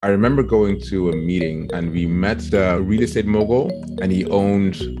I remember going to a meeting and we met the real estate mogul, and he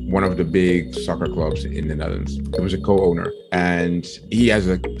owned one of the big soccer clubs in the Netherlands. He was a co-owner and he has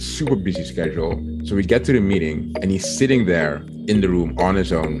a super busy schedule. So we get to the meeting and he's sitting there in the room on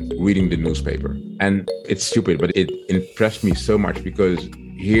his own, reading the newspaper. And it's stupid, but it impressed me so much because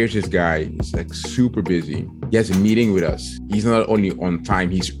here's this guy, he's like super busy. He has a meeting with us. He's not only on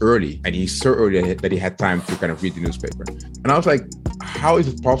time, he's early. And he's so early that he had time to kind of read the newspaper. And I was like, how is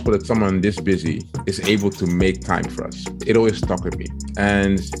it possible that someone this busy is able to make time for us? It always stuck with me.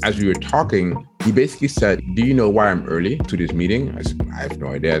 And as we were talking, he basically said, do you know why I'm early to this meeting? I said, I have no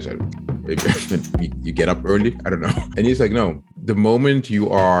idea. I said, maybe you get up early? I don't know. And he's like, no, the moment you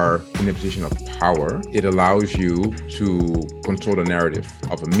are in a position of power, it allows you to control the narrative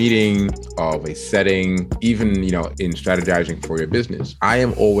of a meeting, of a setting, even, in strategizing for your business. I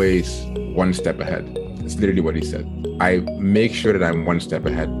am always one step ahead. It's literally what he said. I make sure that I'm one step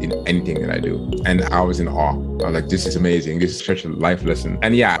ahead in anything that I do. And I was in awe. I was like, this is amazing. This is such a life lesson.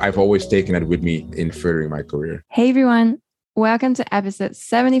 And yeah, I've always taken that with me in furthering my career. Hey everyone. Welcome to episode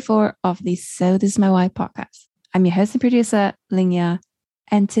 74 of the So This Is My Why podcast. I'm your host and producer, Lingya,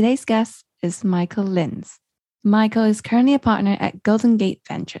 and today's guest is Michael Lins. Michael is currently a partner at Golden Gate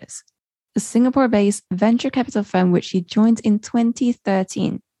Ventures, a Singapore-based venture capital firm which he joined in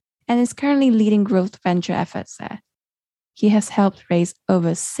 2013 and is currently leading growth venture efforts there. He has helped raise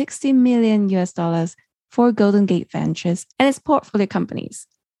over $60 million for Golden Gate Ventures and its portfolio companies,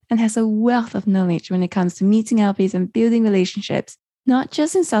 and has a wealth of knowledge when it comes to meeting LPs and building relationships, not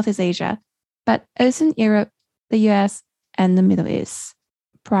just in Southeast Asia, but also in Europe, the US, and the Middle East.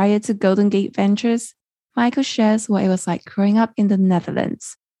 Prior to Golden Gate Ventures, Michael shares what it was like growing up in the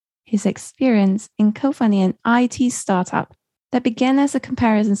Netherlands, his experience in co-founding an IT startup that began as a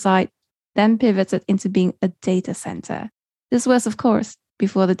comparison site, then pivoted into being a data center. This was, of course,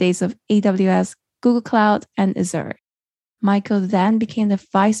 before the days of AWS, Google Cloud, and Azure. Michael then became the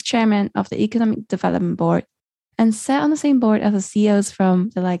vice chairman of the Economic Development Board and sat on the same board as the CEOs from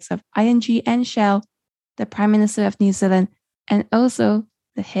the likes of ING and Shell, the Prime Minister of New Zealand, and also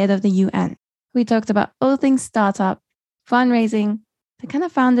the head of the UN. We talked about all things startup, fundraising, the kind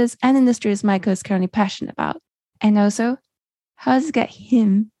of founders and industries Michael is currently passionate about, and also how to get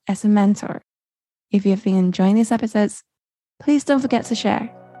him as a mentor. If you have been enjoying these episodes, please don't forget to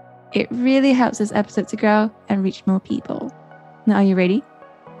share. It really helps this episode to grow and reach more people. Now, are you ready?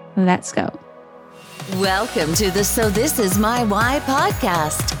 Let's go. Welcome to the So This Is My Why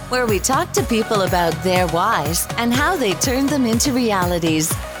podcast, where we talk to people about their whys and how they turn them into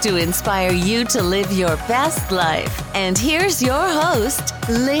realities to inspire you to live your best life. And here's your host,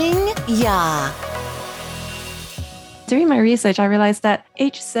 Ling Ya. During my research, I realized that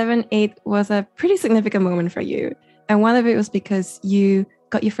age 7, 8 was a pretty significant moment for you. And one of it was because you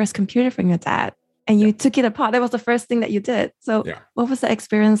got your first computer from your dad and you took it apart. That was the first thing that you did. So What was the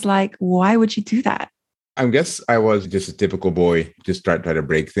experience like? Why would you do that? I guess I was just a typical boy, just try to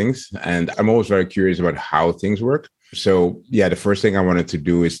break things. And I'm always very curious about how things work. So the first thing I wanted to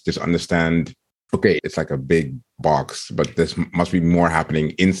do is just understand, okay, it's like a big box, but there must be more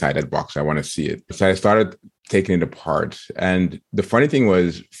happening inside that box. I want to see it. So I started taking it apart. And the funny thing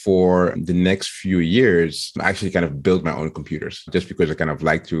was, for the next few years, I actually kind of built my own computers just because I kind of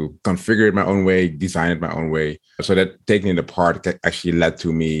like to configure it my own way, design it my own way. So that taking it apart actually led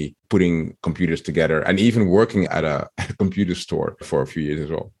to me putting computers together and even working at a computer store for a few years as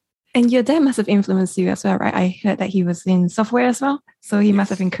well. And your dad must have influenced you as well, right? I heard that he was in software as well. So he must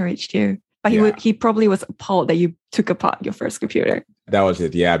have encouraged you. But he probably was appalled that you took apart your first computer. That was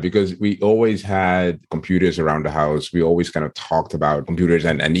it, because we always had computers around the house. We always kind of talked about computers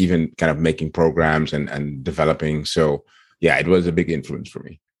and even kind of making programs and developing. So it was a big influence for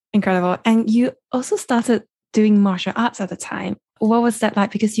me. Incredible. And you also started doing martial arts at the time. What was that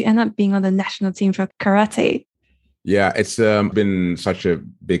like? Because you ended up being on the national team for karate. Yeah, it's been such a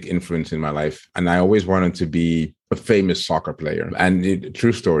big influence in my life. And I always wanted to be a famous soccer player. And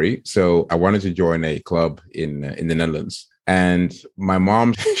true story. So I wanted to join a club in the Netherlands. And my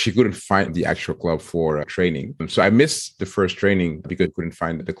mom, she couldn't find the actual club for training. So I missed the first training because I couldn't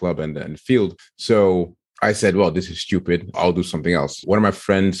find the club and the field. So I said, well, this is stupid. I'll do something else. One of my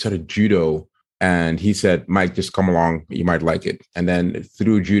friends started judo. And he said, Mike, just come along. You might like it. And then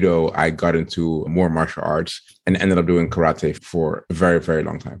through judo, I got into more martial arts and ended up doing karate for a very, very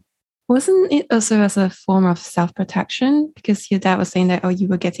long time. Wasn't it also as a form of self-protection? Because your dad was saying that, you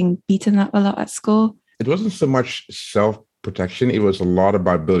were getting beaten up a lot at school. It wasn't so much self-protection. It was a lot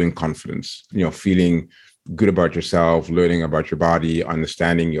about building confidence, feeling good about yourself, learning about your body,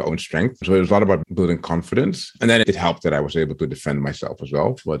 understanding your own strength. So it was a lot about building confidence. And then it helped that I was able to defend myself as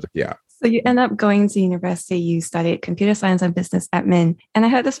well. But yeah. So you end up going to university, you studied computer science and business admin. And I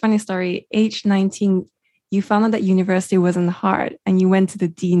heard this funny story, age 19, you found out that university wasn't hard and you went to the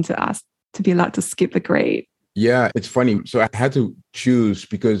dean to ask to be allowed to skip a grade. Yeah, it's funny. So I had to choose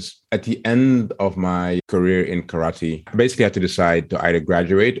because at the end of my career in karate, I basically had to decide to either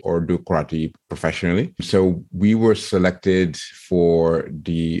graduate or do karate professionally. So we were selected for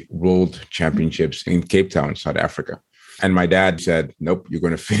the World Championships in Cape Town, South Africa. And my dad said, nope, you're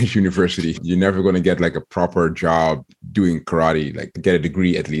going to finish university. You're never going to get like a proper job doing karate, like get a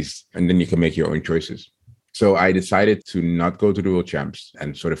degree at least, and then you can make your own choices. So I decided to not go to the World Champs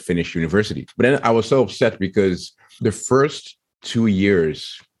and sort of finish university. But then I was so upset because the first 2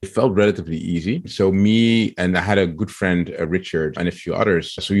 years, it felt relatively easy. So me and I had a good friend, Richard, and a few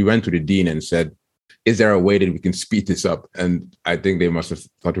others. So we went to the dean and said, is there a way that we can speed this up? And I think they must have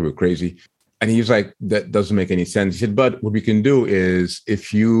thought we were crazy. And he was like, that doesn't make any sense. He said, but what we can do is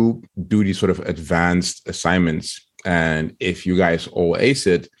if you do these sort of advanced assignments and if you guys all ace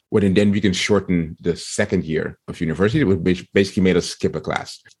it, well, and then we can shorten the second year of university, which basically made us skip a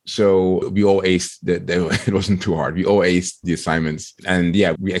class. So we all aced, it wasn't too hard. We all aced the assignments. And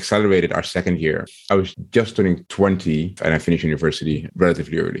yeah, we accelerated our second year. I was just turning 20 and I finished university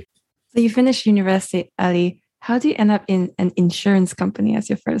relatively early. So you finished university early. How do you end up in an insurance company as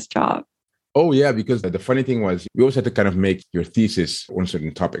your first job? Oh, yeah, because the funny thing was you always had to kind of make your thesis on a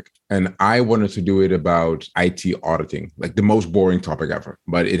certain topic. And I wanted to do it about IT auditing, like the most boring topic ever.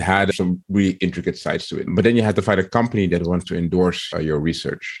 But it had some really intricate sides to it. But then you had to find a company that wants to endorse your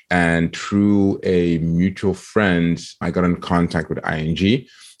research. And through a mutual friend, I got in contact with ING.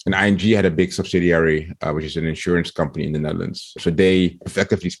 And ING had a big subsidiary, which is an insurance company in the Netherlands. So they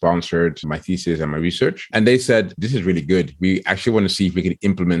effectively sponsored my thesis and my research. And they said, this is really good. We actually want to see if we can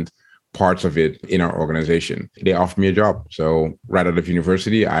implement parts of it in our organization. They offered me a job. So right out of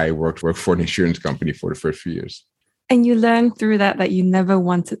university, I worked for an insurance company for the first few years. And you learned through that you never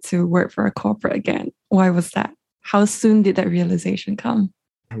wanted to work for a corporate again. Why was that? How soon did that realization come?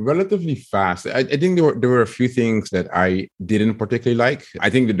 Relatively fast. I think there were a few things that I didn't particularly like. I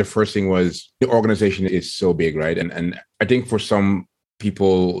think that the first thing was the organization is so big, right? And I think for some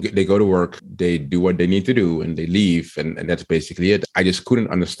people, they go to work, they do what they need to do, and they leave, and that's basically it. I just couldn't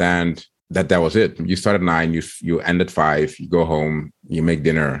understand that was it. You start at 9, you end at 5, you go home, you make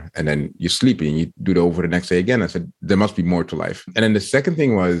dinner, and then you sleep, and you do it over the next day again. I said, there must be more to life. And then the second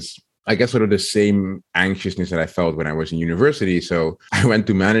thing was, I guess, sort of the same anxiousness that I felt when I was in university. So I went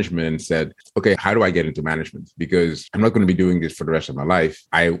to management and said, okay, how do I get into management? Because I'm not going to be doing this for the rest of my life.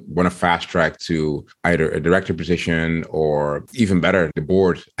 I want to fast track to either a director position or even better, the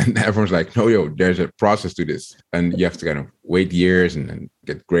board. And everyone's like, no, there's a process to this. And you have to kind of wait years and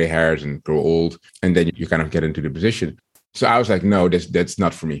get gray hairs and grow old. And then you kind of get into the position. So I was like, no, that's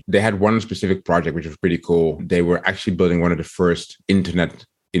not for me. They had one specific project, which was pretty cool. They were actually building one of the first internet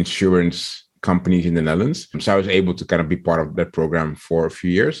insurance companies in the Netherlands. So I was able to kind of be part of that program for a few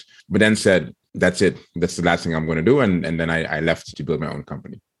years, but then said, that's it. That's the last thing I'm going to do. And then I left to build my own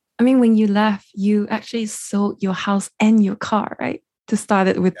company. I mean, when you left, you actually sold your house and your car, right? To start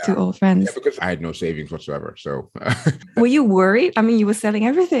it with two old friends. Yeah, because I had no savings whatsoever. So were you worried? I mean, you were selling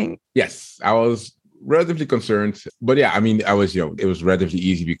everything. Yes, I was relatively concerned. But yeah, I mean, I was, it was relatively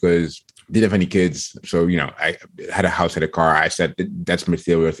easy because I didn't have any kids. So, I had a house, had a car. I said, that's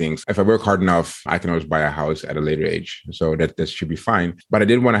material things. If I work hard enough, I can always buy a house at a later age. So that should be fine. But I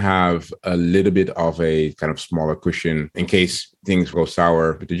did want to have a little bit of a kind of smaller cushion in case things go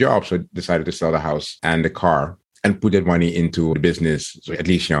sour with the job. So I decided to sell the house and the car and put that money into the business. So at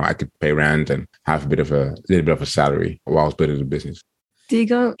least, I could pay rent and have a little bit of a salary while I was building the business. Do you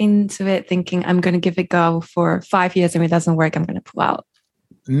go into it thinking, I'm going to give it a go for 5 years, and if it doesn't work, I'm going to pull out?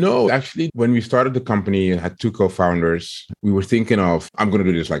 No, actually, when we started the company, I had 2 co-founders. We were thinking of, I'm going to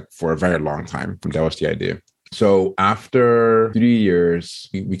do this like for a very long time. That was the idea. So after 3 years,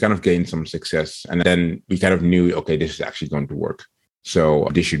 we kind of gained some success. And then we kind of knew, okay, this is actually going to work. So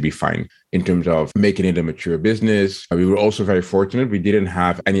this should be fine in terms of making it a mature business. We were also very fortunate. We didn't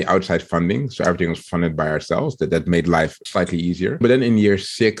have any outside funding. So everything was funded by ourselves. That made life slightly easier. But then in year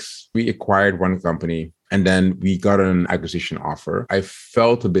 6, we acquired one company and then we got an acquisition offer. I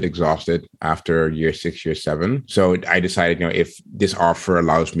felt a bit exhausted after year 6, year 7. So I decided, if this offer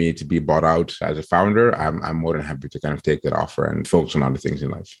allows me to be bought out as a founder, I'm more than happy to kind of take that offer and focus on other things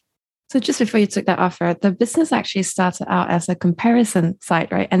in life. So just before you took that offer, the business actually started out as a comparison site,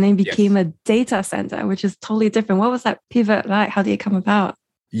 right? And then became a data center, which is totally different. What was that pivot like? How did it come about?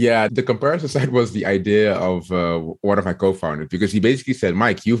 Yeah, the comparison side was the idea of one of my co-founders, because he basically said,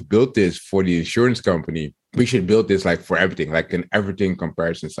 Mike, you've built this for the insurance company. We should build this like for everything, like an everything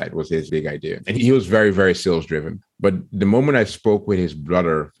comparison site was his big idea. And he was very, very sales driven. But the moment I spoke with his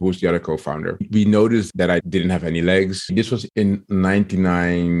brother, who was the other co-founder, we noticed that I didn't have any legs. This was in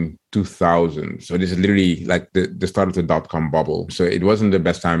 99, 2000. So this is literally like the start of the dot-com bubble. So it wasn't the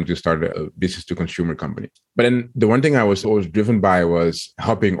best time to start a business to consumer company. But then the one thing I was always driven by was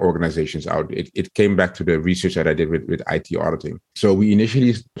helping organizations out. It came back to the research that I did with IT auditing. So we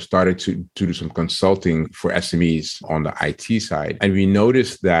initially started to do some consulting for SMEs on the IT side. And we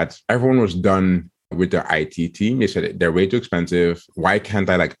noticed that everyone was done with their IT team. They said they're way too expensive. Why can't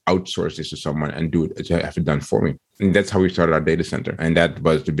I like outsource this to someone and do it, have it done for me? And that's how we started our data center. And that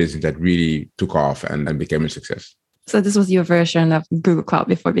was the business that really took off and became a success. So this was your version of Google Cloud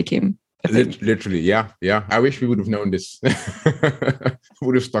before it became a thing. Literally, yeah. I wish we would have known this.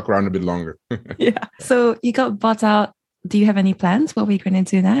 Would have stuck around a bit longer. Yeah. So you got bought out. Do you have any plans? What were you going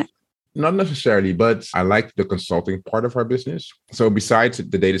to do next? Not necessarily, but I like the consulting part of our business. So besides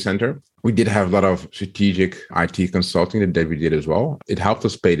the data center, we did have a lot of strategic IT consulting that we did as well. It helped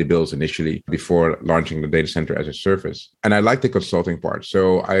us pay the bills initially before launching the data center as a service. And I like the consulting part.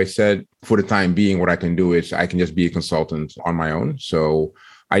 So I said, for the time being, what I can do is I can just be a consultant on my own. So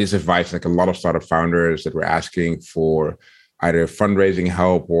I just advised like a lot of startup founders that were asking for either fundraising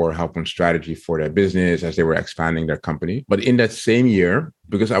help or help on strategy for their business as they were expanding their company. But in that same year,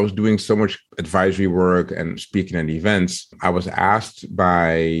 because I was doing so much advisory work and speaking at events, I was asked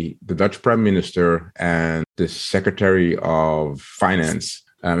by the Dutch Prime Minister and the Secretary of Finance.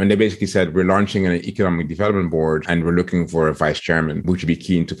 And they basically said, we're launching an economic development board and we're looking for a vice chairman. Would you be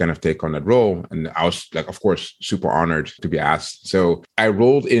keen to kind of take on that role? And I was like, of course, super honored to be asked. So I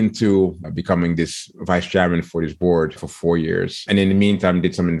rolled into becoming this vice chairman for this board for 4 years. And in the meantime,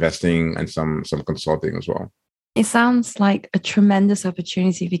 did some investing and some consulting as well. It sounds like a tremendous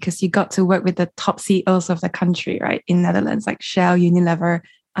opportunity because you got to work with the top CEOs of the country, right? In Netherlands, like Shell, Unilever,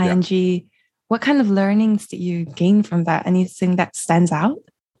 ING. Yeah. What kind of learnings did you gain from that? Anything that stands out?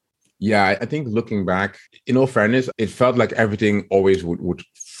 Yeah, I think looking back, in all fairness, it felt like everything always would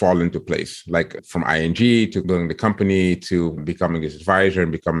fall into place, like from ING to building the company to becoming this advisor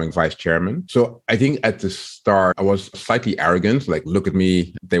and becoming vice chairman. So I think at the start, I was slightly arrogant, like, look at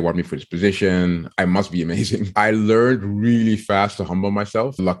me, they want me for this position. I must be amazing. I learned really fast to humble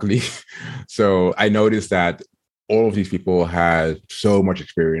myself, luckily. So I noticed that all of these people had so much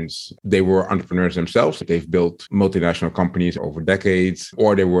experience. They were entrepreneurs themselves. They've built multinational companies over decades,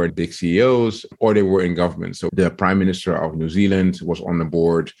 or they were big CEOs, or they were in government. So the Prime Minister of New Zealand was on the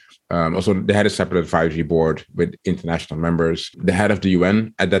board. Also, they had a separate advisory board with international members. The head of the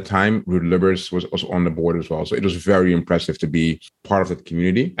UN at that time, Ruud Lubbers, was also on the board as well. So it was very impressive to be part of that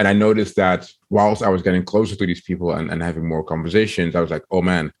community. And I noticed that whilst I was getting closer to these people and having more conversations, I was like, oh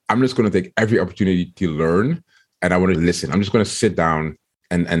man, I'm just going to take every opportunity to learn. And I want to listen. I'm just going to sit down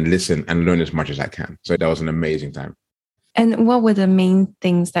and listen and learn as much as I can. So that was an amazing time. And what were the main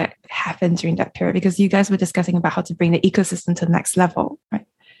things that happened during that period? Because you guys were discussing about how to bring the ecosystem to the next level, right?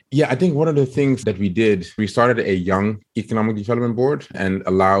 Yeah, I think one of the things that we did, we started a young economic development board and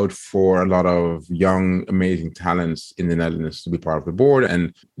allowed for a lot of young, amazing talents in the Netherlands to be part of the board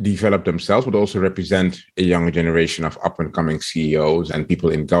and develop themselves, but also represent a younger generation of up and coming CEOs and people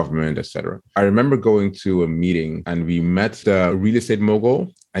in government, etc. I remember going to a meeting and we met the real estate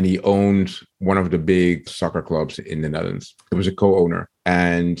mogul, and he owned one of the big soccer clubs in the Netherlands. It was a co-owner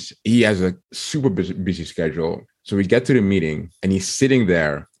and he has a super busy schedule. So we get to the meeting and he's sitting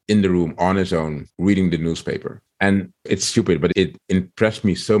there in the room on his own, reading the newspaper. And it's stupid, but it impressed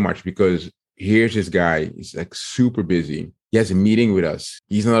me so much because here's this guy, he's like super busy. He has a meeting with us.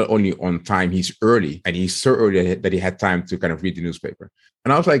 He's not only on time, he's early. And he's so early that he had time to kind of read the newspaper.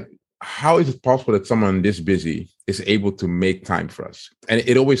 And I was like, how is it possible that someone this busy is able to make time for us? And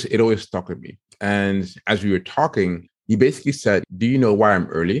it always stuck with me. And as we were talking, he basically said, do you know why I'm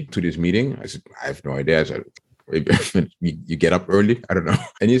early to this meeting? I said, I have no idea. I said, you get up early? I don't know.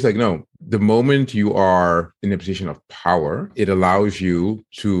 And he's like, no, the moment you are in a position of power, it allows you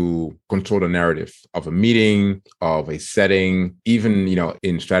to control the narrative of a meeting, of a setting, even,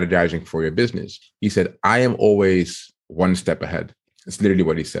 in strategizing for your business. He said, I am always one step ahead. It's literally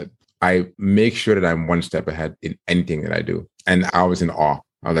what he said. I make sure that I'm one step ahead in anything that I do. And I was in awe.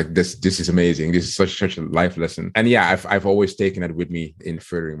 I was like, this is amazing. This is such a life lesson. And yeah, I've always taken it with me in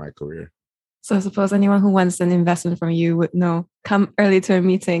furthering my career. So I suppose anyone who wants an investment from you would know, come early to a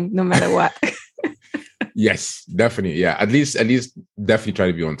meeting, no matter what. Yes, definitely. Yeah, at least definitely try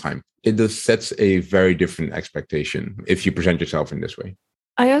to be on time. It just sets a very different expectation if you present yourself in this way.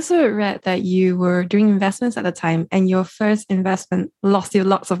 I also read that you were doing investments at the time and your first investment lost you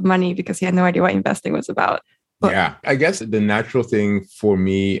lots of money because you had no idea what investing was about. Yeah, I guess the natural thing for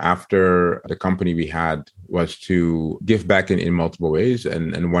me after the company we had was to give back in multiple ways.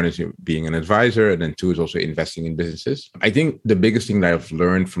 And one is being an advisor, and then two is also investing in businesses. I think the biggest thing that I've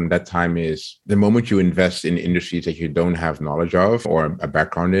learned from that time is the moment you invest in industries that you don't have knowledge of or a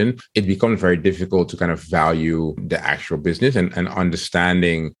background in, it becomes very difficult to kind of value the actual business and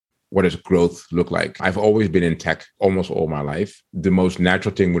understanding what does growth look like? I've always been in tech almost all my life. The most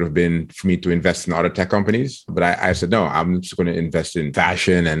natural thing would have been for me to invest in other tech companies. But I said, no, I'm just going to invest in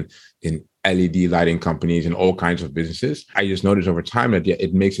fashion and in LED lighting companies and all kinds of businesses. I just noticed over time that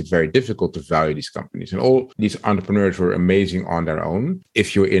it makes it very difficult to value these companies. And all these entrepreneurs were amazing on their own.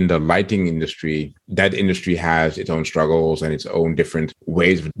 If you're in the lighting industry, that industry has its own struggles and its own different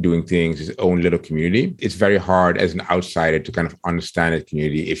ways of doing things, its own little community. It's very hard as an outsider to kind of understand that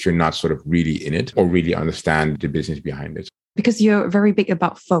community if you're not sort of really in it or really understand the business behind it. Because you're very big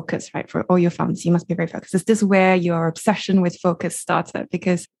about focus, right? For all your founders, you must be very focused. Is this where your obsession with focus started?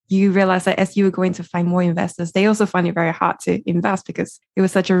 Because you realized that as you were going to find more investors, they also find it very hard to invest because it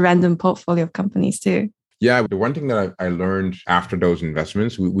was such a random portfolio of companies too. Yeah, the one thing that I learned after those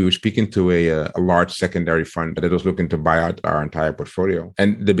investments, we were speaking to a large secondary fund that was looking to buy out our entire portfolio.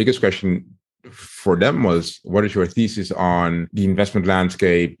 And the biggest question for them was, what is your thesis on the investment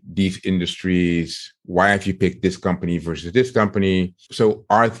landscape, these industries? Why have you picked this company versus this company? So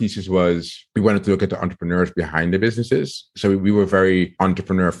our thesis was we wanted to look at the entrepreneurs behind the businesses. So we were very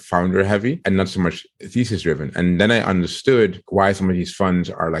entrepreneur founder heavy and not so much thesis driven. And then I understood why some of these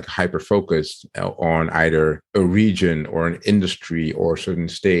funds are like hyper focused on either a region or an industry or a certain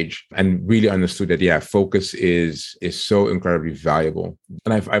stage, and really understood that, yeah, focus is so incredibly valuable.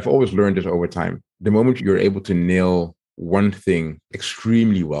 And I've always learned this over time. The moment you're able to nail one thing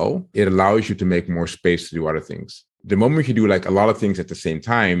extremely well, it allows you to make more space to do other things. The moment you do like a lot of things at the same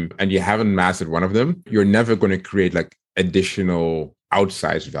time and you haven't mastered one of them, you're never going to create like additional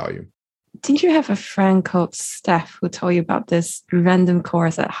outsized value. Didn't you have a friend called Steph who told you about this random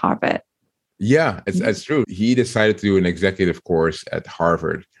course at Harvard? Yeah, it's true. He decided to do an executive course at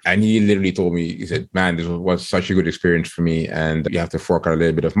Harvard. And he literally told me, he said, man, this was such a good experience for me. And you have to fork out a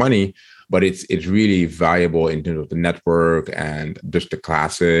little bit of money, but it's really valuable in terms of the network and just the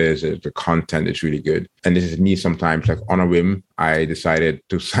classes, the content is really good. And this is me sometimes like on a whim, I decided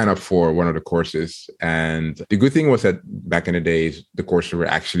to sign up for one of the courses. And the good thing was that back in the days, the courses were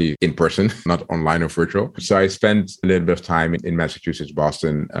actually in person, not online or virtual. So I spent a little bit of time in Massachusetts,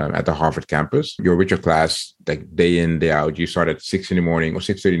 Boston, at the Harvard campus. You're with your class like day in, day out. You start at 6 a.m. or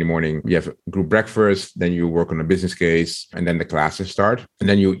 6:30 in the morning. You have a group breakfast, then you work on a business case, and then the classes start. And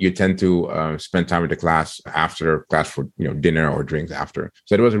then you tend to spend time with the class after class for dinner or drinks after.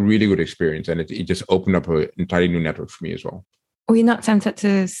 So it was a really good experience, and it just opened up an entirely new network for me as well. Were you not tempted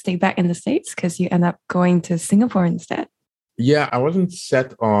to stay back in the States because you end up going to Singapore instead? Yeah, I wasn't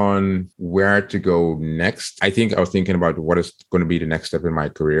set on where to go next. I think I was thinking about what is going to be the next step in my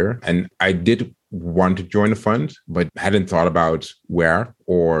career. And I did want to join a fund, but hadn't thought about where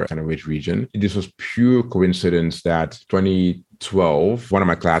or kind of which region. This was pure coincidence that 2012, one of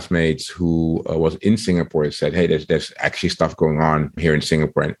my classmates who was in Singapore said, hey, there's actually stuff going on here in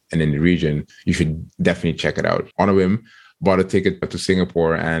Singapore and in the region. You should definitely check it out. On a whim, bought a ticket to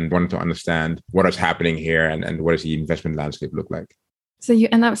Singapore and wanted to understand what is happening here and what does the investment landscape look like. So you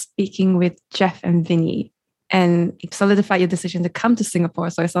end up speaking with Jeff and Vinny and solidified your decision to come to Singapore.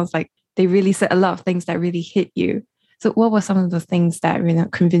 So it sounds like they really said a lot of things that really hit you. So what were some of the things that really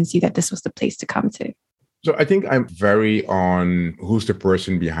convinced you that this was the place to come to? So I think I'm very on who's the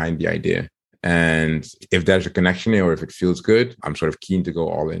person behind the idea. And if there's a connection there or if it feels good, I'm sort of keen to go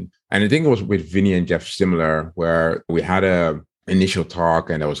all in. And I think it was with Vinny and Jeff similar, where we had a initial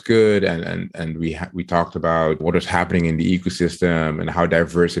talk and that was good. And we talked about what was happening in the ecosystem and how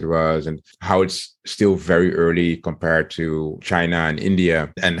diverse it was and how it's still very early compared to China and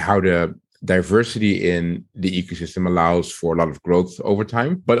India, and how the diversity in the ecosystem allows for a lot of growth over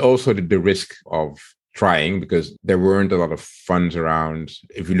time, but also the risk of trying, because there weren't a lot of funds around.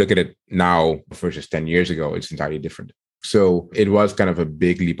 If you look at it now versus 10 years ago, it's entirely different. So it was kind of a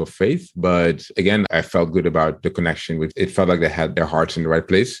big leap of faith. But again, I felt good about the connection with it. Felt like they had their hearts in the right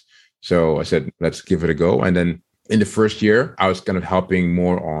place. So I said, let's give it a go. And then in the first year, I was kind of helping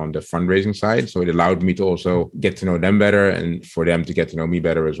more on the fundraising side. So it allowed me to also get to know them better and for them to get to know me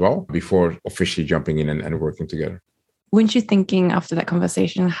better as well before officially jumping in and working together. Weren't you thinking after that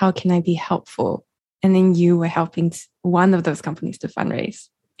conversation, how can I be helpful? And then you were helping one of those companies to fundraise.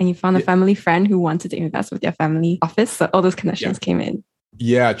 And you found a family friend who wanted to invest with their family office. So all those connections came in.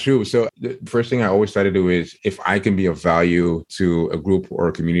 Yeah, true. So the first thing I always try to do is if I can be of value to a group or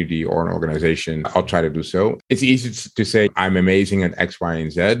a community or an organization, I'll try to do so. It's easy to say I'm amazing at X, Y,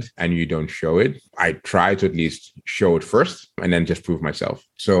 and Z, and you don't show it. I try to at least show it first and then just prove myself.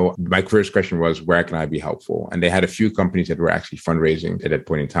 So my first question was, where can I be helpful? And they had a few companies that were actually fundraising at that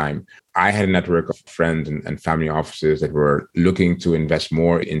point in time. I had a network of friends and family offices that were looking to invest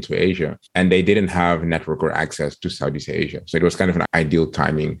more into Asia, and they didn't have a network or access to Southeast Asia. So it was kind of an ideal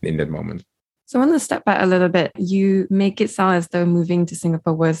timing in that moment. So I want to step back a little bit. You make it sound as though moving to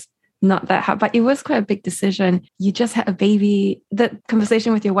Singapore was not that hard, but it was quite a big decision. You just had a baby. The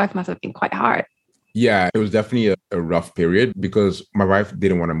conversation with your wife must have been quite hard. Yeah, it was definitely a rough period because my wife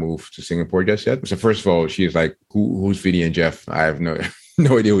didn't want to move to Singapore just yet. So first of all, she's like, who's Vinny and Jeff? I have no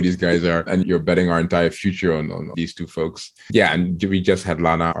idea who these guys are. And you're betting our entire future on these two folks. Yeah, and we just had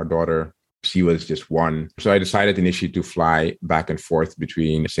Lana, our daughter. She was just one. So I decided initially to fly back and forth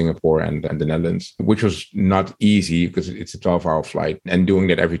between Singapore and the Netherlands, which was not easy because it's a 12-hour flight. And doing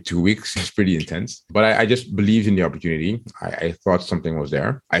that every 2 weeks is pretty intense. But I just believed in the opportunity. I thought something was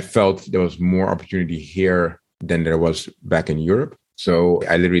there. I felt there was more opportunity here than there was back in Europe. So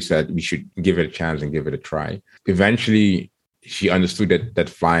I literally said we should give it a chance and give it a try. Eventually, she understood that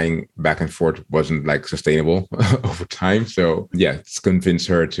flying back and forth wasn't like sustainable over time. So yeah, it's convinced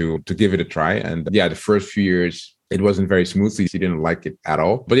her to give it a try. And yeah, the first few years, it wasn't very smoothly. She didn't like it at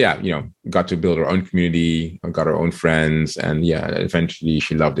all. But yeah, got to build her own community, got her own friends. And yeah, eventually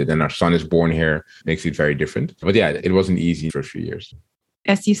she loved it. And our son is born here, makes it very different. But yeah, it wasn't easy for a few years.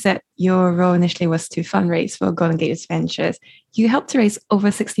 As you said, your role initially was to fundraise for Golden Gate Ventures. You helped to raise over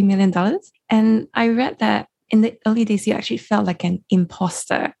 $60 million. And I read that in the early days, you actually felt like an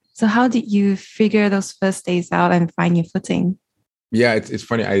imposter. So how did you figure those first days out and find your footing? Yeah, it's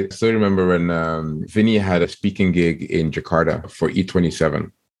funny. I still remember when Vinny had a speaking gig in Jakarta for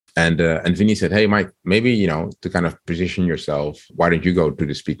E27. And Vinny said, hey, Mike, maybe, to kind of position yourself, why don't you go to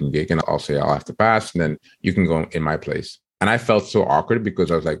the speaking gig? And I'll say I'll have to pass, and then you can go in my place. And I felt so awkward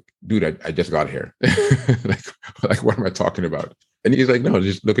because I was like, dude, I just got here. like, what am I talking about? And he's like, no,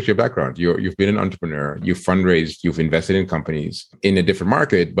 just look at your background. You've been an entrepreneur. You've fundraised. You've invested in companies in a different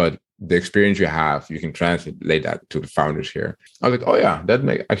market, but the experience you have, you can translate that to the founders here. I was like, oh yeah,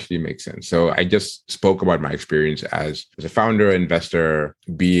 that actually makes sense. So I just spoke about my experience as a founder, investor,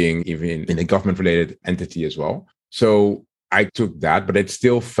 being even in a government-related entity as well. So I took that, but it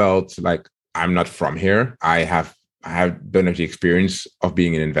still felt like I'm not from here. I don't have the experience of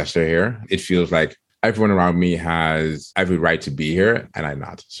being an investor here. It feels like everyone around me has every right to be here, and I'm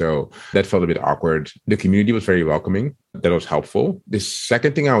not. So that felt a bit awkward. The community was very welcoming. That was helpful. The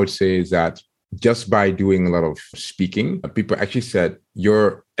second thing I would say is that just by doing a lot of speaking, people actually said,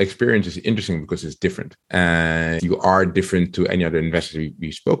 your experience is interesting because it's different. And you are different to any other investors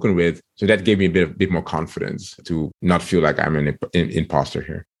we've spoken with. So that gave me a bit more confidence to not feel like I'm an imposter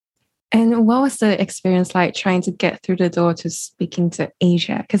here. And what was the experience like trying to get through the door to speaking to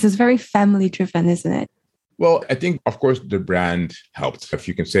Asia? Because it's very family driven, isn't it? Well, I think, of course, the brand helped. If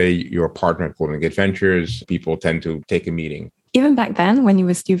you can say you're a partner at Golden Gate Ventures, people tend to take a meeting. Even back then, when you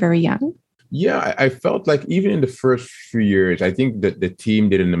were still very young? Yeah, I felt like even in the first few years, I think that the team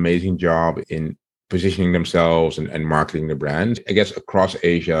did an amazing job in positioning themselves and marketing the brand. I guess across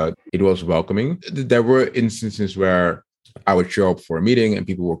Asia, it was welcoming. There were instances where I would show up for a meeting and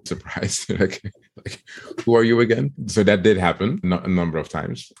people were surprised, like, who are you again? So that did happen a number of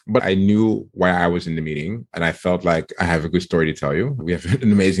times. But I knew why I was in the meeting, and I felt like I have a good story to tell you. We have an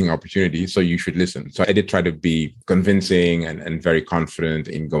amazing opportunity, so you should listen. So I did try to be convincing and very confident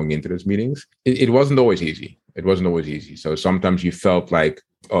in going into those meetings. It wasn't always easy. So sometimes you felt like,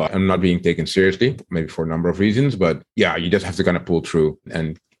 oh, I'm not being taken seriously, maybe for a number of reasons. But yeah, you just have to kind of pull through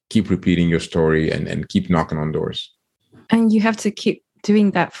and keep repeating your story and keep knocking on doors. And you have to keep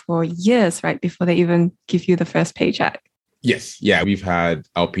doing that for years, right? Before they even give you the first paycheck. Yes. Yeah. We've had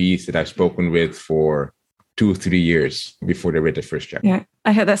LPs that I've spoken with for 2-3 years before they read the first check. Yeah.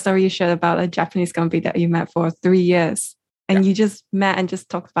 I heard that story you shared about a Japanese company that you met for 3 years. And you just met and just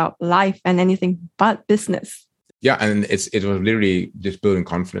talked about life and anything but business. Yeah, and it was literally just building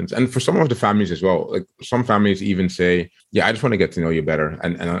confidence. And for some of the families as well, like some families even say, yeah, I just want to get to know you better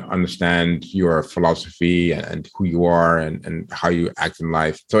and understand your philosophy and who you are and how you act in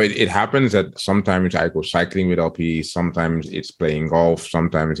life. So it happens that sometimes I go cycling with LPs, sometimes it's playing golf,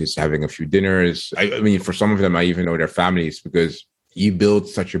 sometimes it's having a few dinners. I mean, for some of them, I even know their families because you build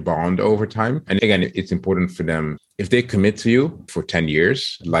such a bond over time. And again, it's important for them. If they commit to you for 10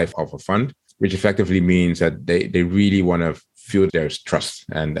 years, life of a fund, which effectively means that they really want to feel there's trust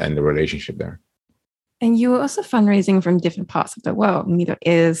and the relationship there. And you were also fundraising from different parts of the world, Middle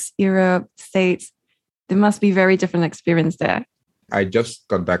East, Europe, States. There must be very different experience there. I just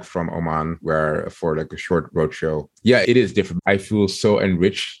got back from Oman for like a short roadshow. Yeah, it is different. I feel so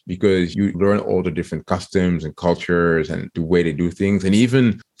enriched because you learn all the different customs and cultures and the way they do things. And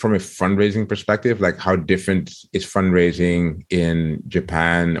even from a fundraising perspective, like how different is fundraising in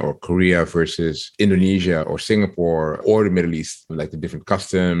Japan or Korea versus Indonesia or Singapore or the Middle East, like the different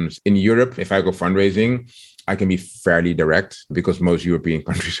customs. In Europe, if I go fundraising, I can be fairly direct because most European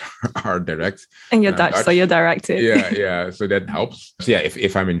countries are direct. And you're Dutch, so you're directed. Yeah. So that helps. So yeah,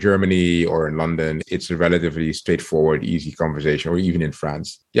 if I'm in Germany or in London, it's a relatively straightforward, easy conversation, or even in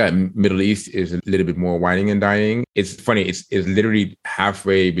France. Yeah, Middle East is a little bit more whining and dining. It's funny, it's literally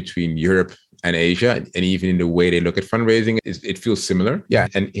halfway between Europe and Asia. And even in the way they look at fundraising, it feels similar. Yeah,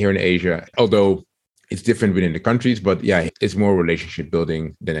 and here in Asia, although it's different within the countries, but yeah, it's more relationship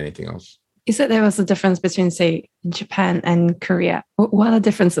building than anything else. You said there was a difference between, say, Japan and Korea. What are the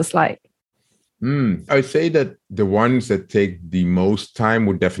differences like? I would say that the ones that take the most time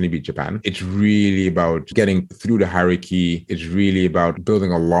would definitely be Japan. It's really about getting through the hierarchy. It's really about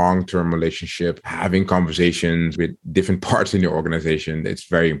building a long-term relationship, having conversations with different parts in your organization. It's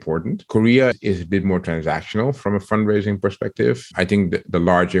very important. Korea is a bit more transactional from a fundraising perspective. I think the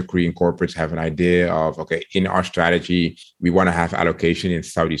larger Korean corporates have an idea of, okay, in our strategy, we want to have allocation in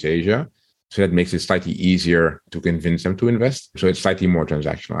Southeast Asia. So that makes it slightly easier to convince them to invest. So it's slightly more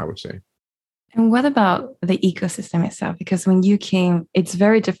transactional, I would say. And what about the ecosystem itself? Because when you came, it's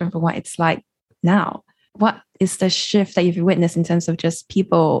very different from what it's like now. What is the shift that you've witnessed in terms of just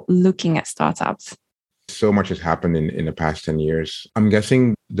people looking at startups? So much has happened in the past 10 years. I'm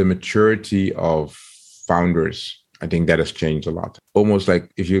guessing the maturity of founders, I think that has changed a lot. Almost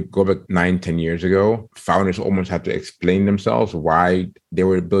like if you go back 9-10 years ago, founders almost had to explain themselves why they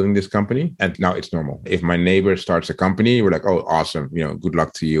were building this company. And now it's normal. If my neighbor starts a company, we're like, oh, awesome. Good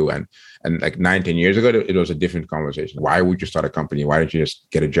luck to you. And like 9-10 years ago, it was a different conversation. Why would you start a company? Why don't you just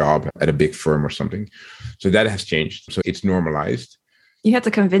get a job at a big firm or something? So that has changed. So it's normalized. You had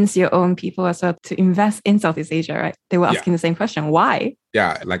to convince your own people as well to invest in Southeast Asia, right? They were asking the same question. Why?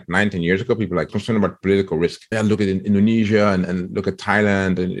 Yeah, like 9-10 years ago, people were like concerned about political risk. Yeah, look at Indonesia and look at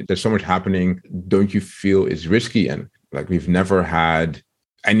Thailand, and there's so much happening. Don't you feel it's risky? And like we've never had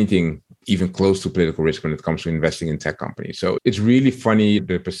anything even close to political risk when it comes to investing in tech companies. So it's really funny,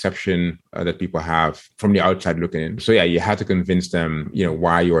 the perception that people have from the outside looking in. So yeah, you had to convince them,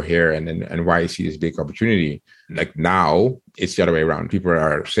 why you're here and why you see this big opportunity. Like now, it's the other way around. People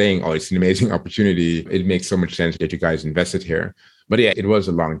are saying, oh, it's an amazing opportunity. It makes so much sense that you guys invested here. But yeah, it was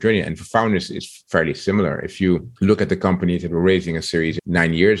a long journey. And for founders, it's fairly similar. If you look at the companies that were raising a Series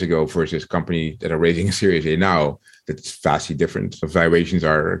 9 years ago versus companies that are raising a Series A now, that's vastly different. The valuations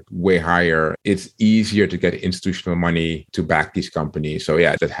are way higher. It's easier to get institutional money to back these companies. So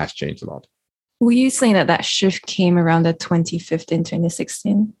yeah, that has changed a lot. Were you saying that shift came around the 2015,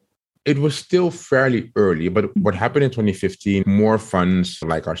 2016? It was still fairly early, but what happened in 2015, more funds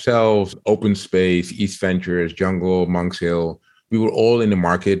like ourselves, Open Space, East Ventures, Jungle, Monks Hill, we were all in the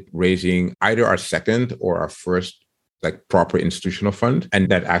market raising either our second or our first like proper institutional fund. And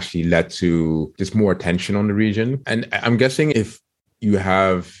that actually led to just more attention on the region. And I'm guessing if you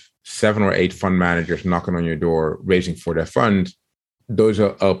have 7 or 8 fund managers knocking on your door, raising for their fund, those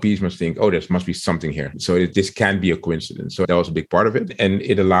LPs must think, oh, there must be something here. So this can't be a coincidence. So that was a big part of it. And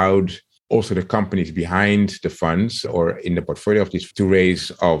it allowed also the companies behind the funds or in the portfolio of these to raise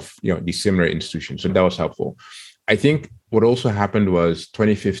of these similar institutions. So that was helpful. I think what also happened was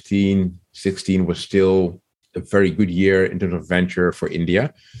 2015, 16 was still a very good year in terms of venture for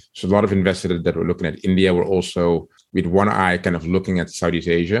India. So a lot of investors that were looking at India were also with one eye kind of looking at Southeast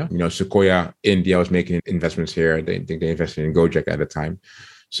Asia. Sequoia India was making investments here. They think they invested in Gojek at the time.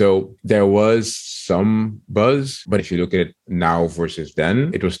 So there was some buzz, but if you look at it now versus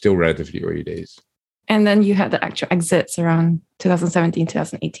then, it was still relatively early days. And then you had the actual exits around 2017,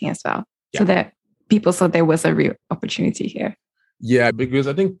 2018 as well. Yeah. So that people saw there was a real opportunity here. Yeah, because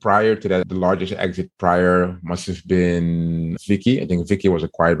I think prior to that, the largest exit prior must have been Viki. I think Viki was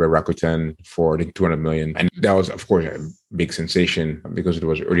acquired by Rakuten for $200 million. And that was, of course, a big sensation because it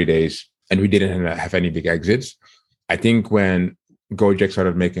was early days and we didn't have any big exits. I think when Gojek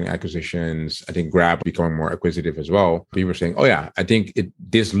started making acquisitions, I think Grab becoming more acquisitive as well. People were saying, oh yeah, I think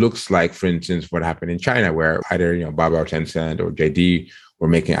this looks like, for instance, what happened in China where either Baba or Tencent or JD were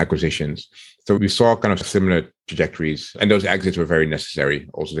making acquisitions. So we saw kind of similar trajectories, and those exits were very necessary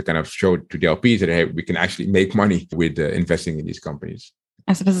also to kind of show to the LPs that, hey, we can actually make money with investing in these companies.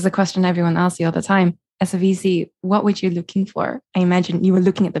 I suppose it's a question everyone asks you all the time. as a VC, what were you looking for? I imagine you were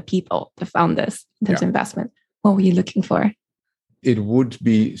looking at the people, the founders, in terms of investment. What were you looking for? It would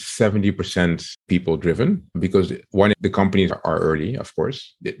be 70% people driven because one, the companies are early, of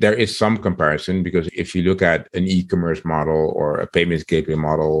course. There is some comparison because if you look at an e-commerce model or a payments gateway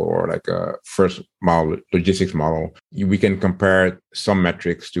model or like a first mile logistics model, we can compare some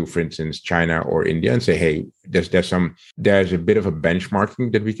metrics to, for instance, China or India and say, hey, there's a bit of a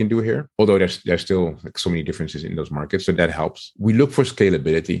benchmarking that we can do here. Although there's still like so many differences in those markets. So that helps. We look for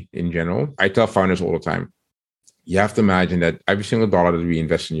scalability in general. I tell founders all the time, you have to imagine that every single dollar that we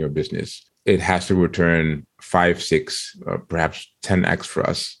invest in your business, it has to return 5, 6, perhaps 10x for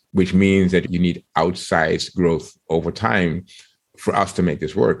us, which means that you need outsized growth over time for us to make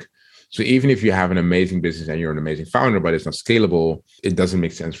this work. So even if you have an amazing business and you're an amazing founder, but it's not scalable, it doesn't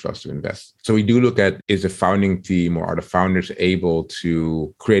make sense for us to invest. So we do look at, is the founding team or are the founders able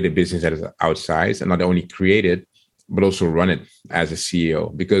to create a business that is outsized and not only create it, but also run it as a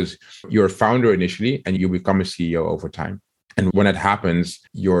CEO, because you're a founder initially and you become a CEO over time. And when that happens,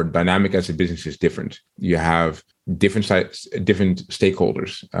 your dynamic as a business is different. You have different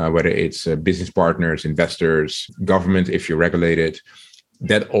stakeholders, whether it's business partners, investors, government, if you're regulated,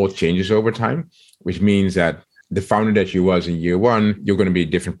 that all changes over time, which means that the founder that you was in year one, you're going to be a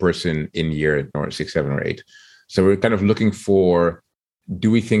different person in year 6, 7, or 8. So we're kind of looking for,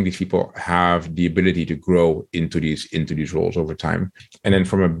 do we think these people have the ability to grow into these roles over time? And then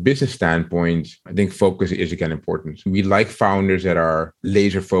from a business standpoint, I think focus is again important. We like founders that are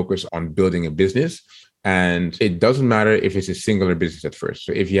laser focused on building a business. And it doesn't matter if it's a singular business at first.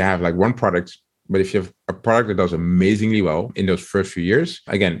 So if you have like one product, but if you have a product that does amazingly well in those first few years,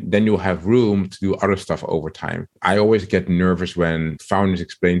 again, then you'll have room to do other stuff over time. I always get nervous when founders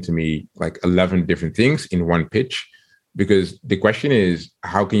explain to me like 11 different things in one pitch. Because the question is,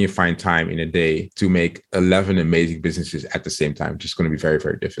 how can you find time in a day to make 11 amazing businesses at the same time? It's just going to be very,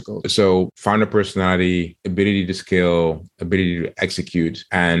 very difficult. So founder personality, ability to scale, ability to execute,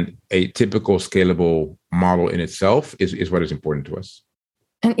 and a typical scalable model in itself is what is important to us.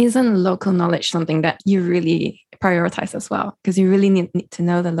 And isn't local knowledge something that you really prioritize as well? Because you really need to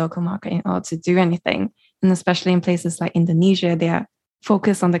know the local market in order to do anything. And especially in places like Indonesia, they are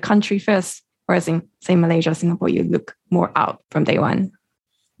focused on the country first. Whereas in, say, Malaysia, Singapore, you look more out from day one.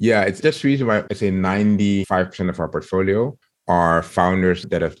 Yeah, it's just the reason why I say 95% of our portfolio are founders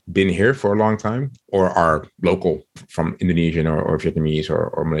that have been here for a long time or are local from Indonesian or Vietnamese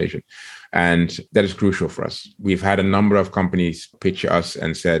or Malaysian. And that is crucial for us. We've had a number of companies pitch us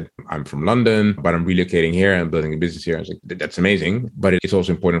and said, I'm from London, but I'm relocating here and building a business here. I was like, that's amazing. But it's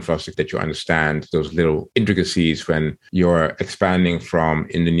also important for us that you understand those little intricacies when you're expanding from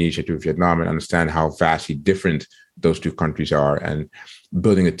Indonesia to Vietnam and understand how vastly different those two countries are. And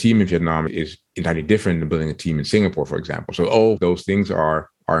building a team in Vietnam is entirely different than building a team in Singapore, for example. So all those things are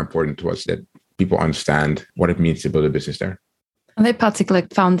important to us, that people understand what it means to build a business there. Are there particular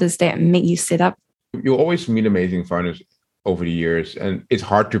founders that make you sit up? You always meet amazing founders over the years, and it's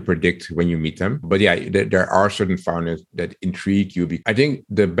hard to predict when you meet them. But yeah, there are certain founders that intrigue you. I think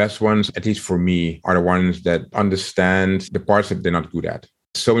the best ones, at least for me, are the ones that understand the parts that they're not good at.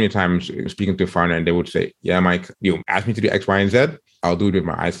 So many times speaking to a founder and they would say, yeah, Mike, you ask me to do X, Y, and Z. I'll do it with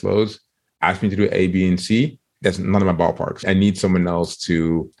my eyes closed. Ask me to do A, B, and C. That's none of my ballparks. I need someone else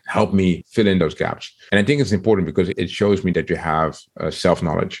to help me fill in those gaps. And I think it's important because it shows me that you have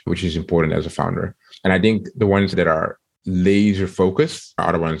self-knowledge, which is important as a founder. And I think the ones that are laser focused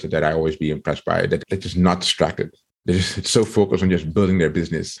are the ones that I always be impressed by, that they're just not distracted. They're just so focused on just building their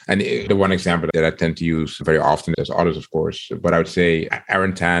business. And the one example that I tend to use very often, there's others, of course, but I would say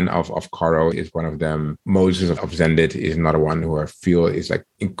Aaron Tan of Caro is one of them. Moses of Zendit is another one who I feel is like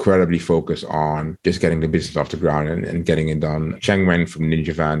incredibly focused on just getting the business off the ground and getting it done. Cheng Wen from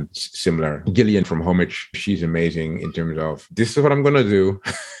Ninja Van, similar. Gillian from Homage, she's amazing in terms of, this is what I'm going to do.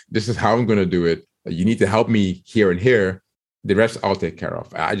 This is how I'm going to do it. You need to help me here and here. The rest I'll take care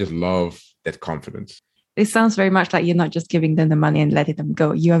of. I just love that confidence. It sounds very much like you're not just giving them the money and letting them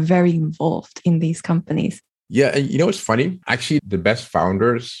go. You are very involved in these companies. Yeah. And you know what's funny? Actually, the best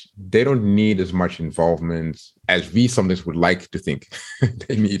founders, they don't need as much involvement as we sometimes would like to think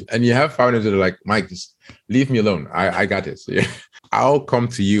they need. And you have founders that are like, Mike, just leave me alone. I got this. I'll come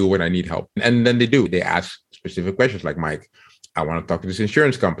to you when I need help. And then they do. They ask specific questions like, Mike, I want to talk to this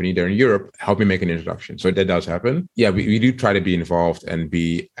insurance company. They're in Europe. Help me make an introduction. So that does happen. Yeah, we do try to be involved and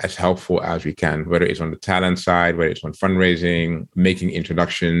be as helpful as we can, whether it's on the talent side, whether it's on fundraising, making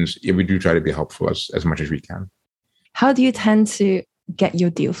introductions. Yeah, we do try to be helpful as much as we can. How do you tend to get your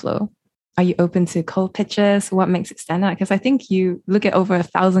deal flow? Are you open to cold pitches? What makes it stand out? Because I think you look at over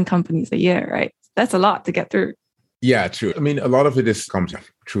 1,000 companies a year, right? That's a lot to get through. Yeah, true. I mean, a lot of it comes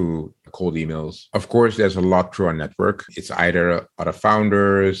through cold emails. Of course, there's a lot through our network. It's either other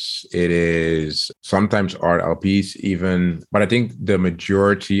founders, it is sometimes our LPs even. But I think the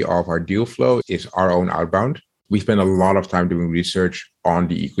majority of our deal flow is our own outbound. We spend a lot of time doing research on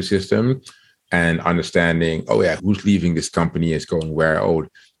the ecosystem and understanding, oh yeah, who's leaving this company, is going where? Oh,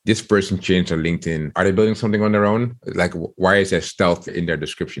 this person changed their LinkedIn. Are they building something on their own? Like, why is there stealth in their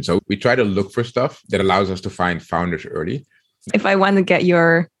description? So we try to look for stuff that allows us to find founders early. If I want to get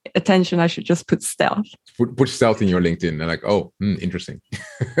your attention, I should just put stealth. Put stealth in your LinkedIn. They're like, oh, interesting.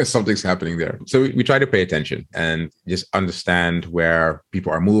 Something's happening there. So we try to pay attention and just understand where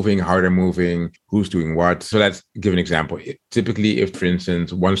people are moving, how they're moving, who's doing what. So let's give an example. Typically, if, for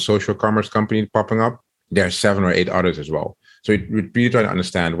instance, one social commerce company popping up, there are 7 or 8 others as well. So we really try to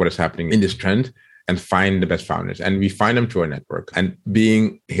understand what is happening in this trend and find the best founders. And we find them through our network. And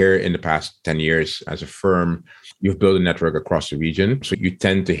being here in the past 10 years as a firm, you've built a network across the region. So you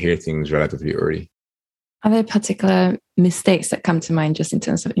tend to hear things relatively early. Are there particular mistakes that come to mind just in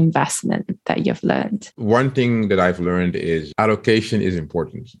terms of investment that you've learned? One thing that I've learned is allocation is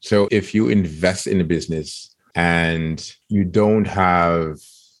important. So if you invest in a business and you don't have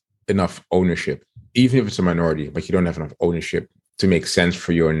enough ownership, even if it's a minority, but you don't have enough ownership to make sense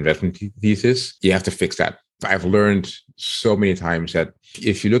for your investment thesis, you have to fix that. I've learned so many times that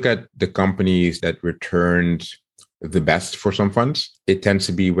if you look at the companies that returned the best for some funds, it tends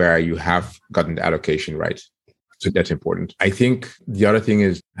to be where you have gotten the allocation right. So that's important. I think the other thing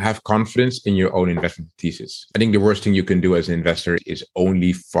is have confidence in your own investment thesis. I think the worst thing you can do as an investor is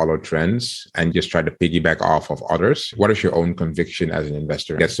only follow trends and just try to piggyback off of others. What is your own conviction as an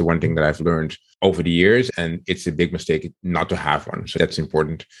investor? That's the one thing that I've learned over the years, and it's a big mistake not to have one. So that's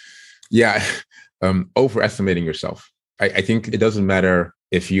important. Yeah, overestimating yourself. I think it doesn't matter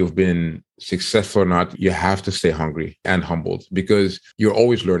if you've been successful or not. You have to stay hungry and humbled because you're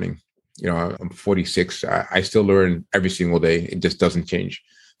always learning. You know, I'm 46. I still learn every single day. It just doesn't change.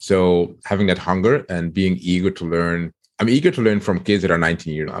 So having that hunger and being eager to learn. I'm eager to learn from kids that are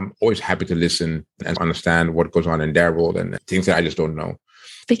 19 years old. I'm always happy to listen and understand what goes on in their world and things that I just don't know.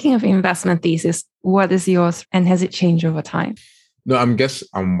 Speaking of investment thesis, what is yours and has it changed over time? No,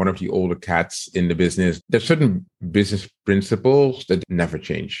 I'm one of the older cats in the business. There's certain business principles that never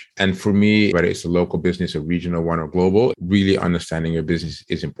change. And for me, whether it's a local business, a regional one or global, really understanding your business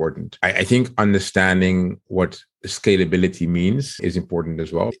is important. I think understanding what scalability means is important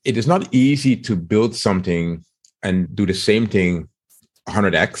as well. It is not easy to build something and do the same thing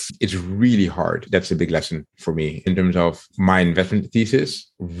 100x. It's really hard. That's a big lesson for me in terms of my investment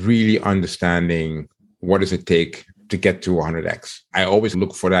thesis, really understanding what does it take to get to 100x. I always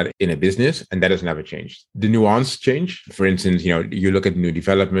look for that in a business, and that has never changed. The nuance change. For instance, you look at new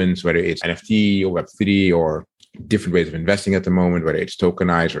developments, whether it's NFT or Web3 or different ways of investing at the moment, whether it's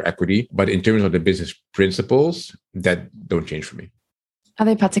tokenized or equity. But in terms of the business principles, that don't change for me. Are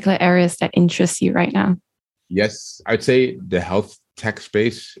there particular areas that interest you right now? Yes, I'd say the health tech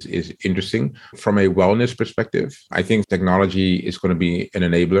space is interesting. From a wellness perspective, I think technology is going to be an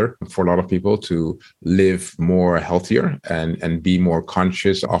enabler for a lot of people to live more healthier and be more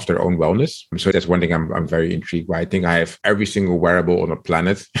conscious of their own wellness. So that's one thing I'm very intrigued by. I think I have every single wearable on the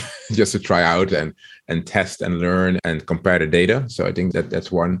planet just to try out and test and learn and compare the data. So I think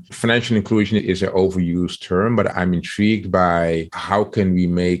that's one. Financial inclusion is an overused term, but I'm intrigued by how can we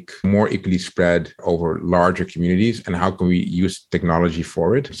make more equally spread over larger communities and how can we use technology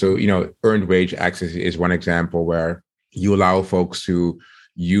for it. So, earned wage access is one example where you allow folks to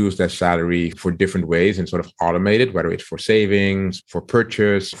use their salary for different ways and sort of automate it, whether it's for savings, for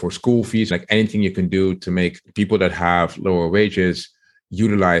purchase, for school fees, like anything you can do to make people that have lower wages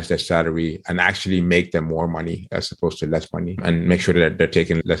utilize their salary and actually make them more money as opposed to less money and make sure that they're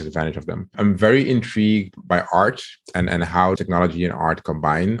taking less advantage of them. I'm very intrigued by art and how technology and art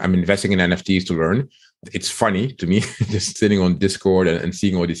combine. I'm investing in NFTs to learn. It's funny to me, just sitting on Discord and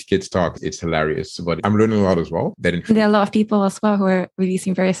seeing all these kids talk. It's hilarious, but I'm learning a lot as well. There are a lot of people as well who are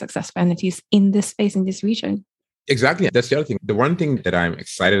releasing very successful NFTs in this space, in this region. Exactly. That's the other thing. The one thing that I'm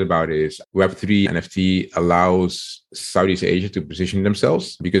excited about is Web3 NFT allows Southeast Asia to position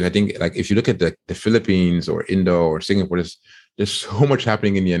themselves, because I think if you look at the Philippines or Indo or Singapore, there's so much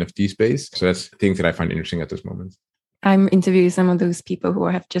happening in the NFT space. So that's things that I find interesting at this moment. I'm interviewing some of those people who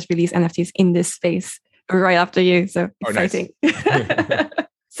have just released NFTs in this space right after you. So exciting. Nice.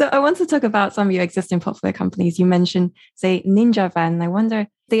 So I want to talk about some of your existing portfolio companies. You mentioned, say, Ninja Van. I wonder,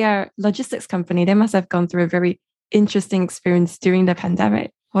 they are a logistics company. They must have gone through a very interesting experience during the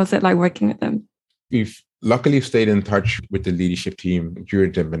pandemic. What was it like working with them? We've luckily stayed in touch with the leadership team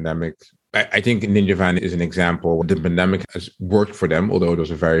during the pandemic. I think Ninja Van is an example. The pandemic has worked for them, although it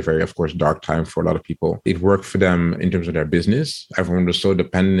was a very, very, of course, dark time for a lot of people. It worked for them in terms of their business. Everyone was so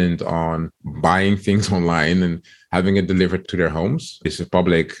dependent on buying things online and having it delivered to their homes. This is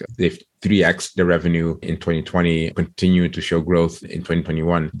public. They've 3x their revenue in 2020, continued to show growth in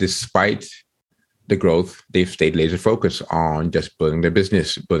 2021. Despite the growth, they've stayed laser focused on just building their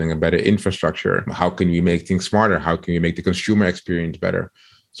business, building a better infrastructure. How can we make things smarter? How can we make the consumer experience better?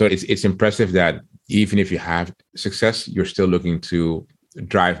 So it's impressive that even if you have success, you're still looking to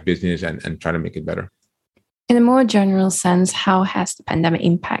drive business and try to make it better. In a more general sense, how has the pandemic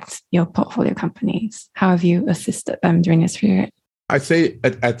impacted your portfolio companies? How have you assisted them during this period? I'd say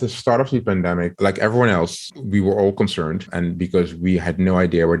at the start of the pandemic, like everyone else, we were all concerned, and because we had no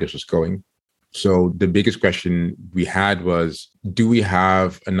idea where this was going. So the biggest question we had was, do we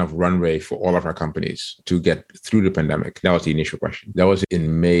have enough runway for all of our companies to get through the pandemic? That was the initial question. That was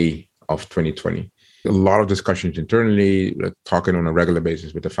in May of 2020. A lot of discussions internally, like talking on a regular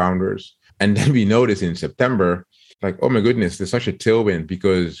basis with the founders. And then we noticed in September, like, oh my goodness, there's such a tailwind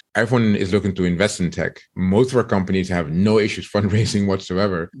because everyone is looking to invest in tech. Most of our companies have no issues fundraising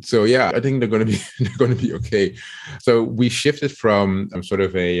whatsoever. So yeah, I think they're going to be okay. So we shifted from sort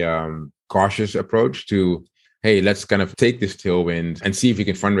of a cautious approach to, hey, let's kind of take this tailwind and see if we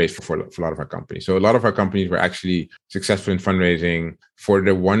can fundraise for a lot of our companies. So a lot of our companies were actually successful in fundraising. For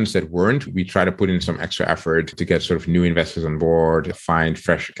the ones that weren't, we try to put in some extra effort to get sort of new investors on board, find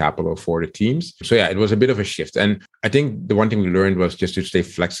fresh capital for the teams. So yeah, it was a bit of a shift. And I think the one thing we learned was just to stay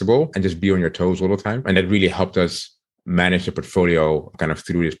flexible and just be on your toes all the time. And that really helped us manage the portfolio kind of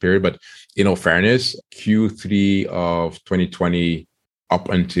through this period. But in all fairness, Q3 of 2020 up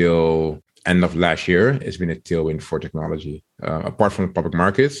until end of last year has been a tailwind for technology. Apart from the public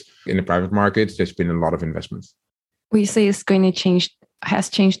markets, in the private markets, there's been a lot of investments. Will you say it's going to has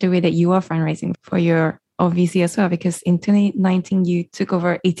changed the way that you are fundraising for your VC as well? Because in 2019, you took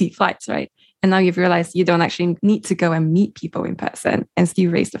over 80 flights, right? And now you've realized you don't actually need to go and meet people in person and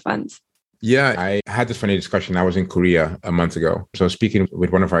still raise the funds. Yeah, I had this funny discussion. I was in Korea a month ago. So speaking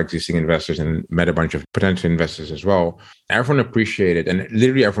with one of our existing investors and met a bunch of potential investors as well. Everyone appreciated, and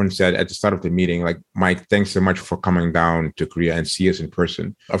literally everyone said at the start of the meeting, like, Mike, thanks so much for coming down to Korea and see us in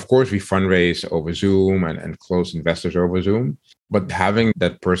person. Of course, we fundraise over Zoom and close investors over Zoom. But having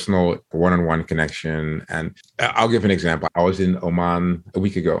that personal one-on-one connection, and I'll give an example. I was in Oman a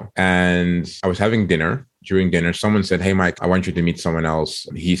week ago and I was having dinner. During dinner, someone said, hey, Mike, I want you to meet someone else.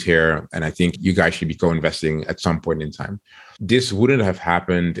 He's here. And I think you guys should be co-investing at some point in time. This wouldn't have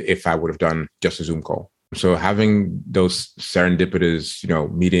happened if I would have done just a Zoom call. So having those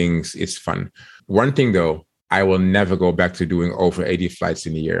serendipitous, meetings, it's fun. One thing though, I will never go back to doing over 80 flights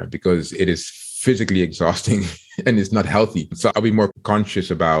in a year because it is physically exhausting and it's not healthy. So I'll be more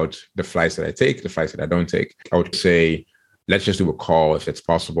conscious about the flights that I take, the flights that I don't take. I would say, let's just do a call if it's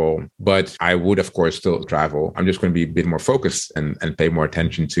possible. But I would, of course, still travel. I'm just going to be a bit more focused and pay more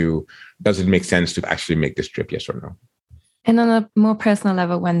attention to, does it make sense to actually make this trip, yes or no? And on a more personal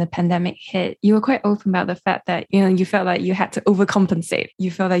level, when the pandemic hit, you were quite open about the fact that, you felt like you had to overcompensate.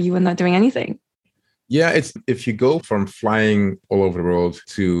 You felt like you were not doing anything. Yeah, it's if you go from flying all over the world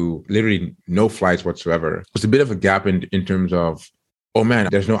to literally no flights whatsoever, there's a bit of a gap in terms of, oh man,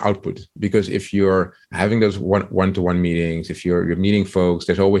 there's no output. Because if you're having those one-to-one meetings, if you're meeting folks,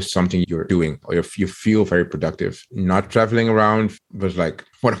 there's always something you're doing or you feel very productive. Not traveling around was like,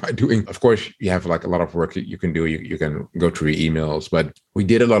 what am I doing? Of course, you have like a lot of work that you can do. You can go through your emails, but we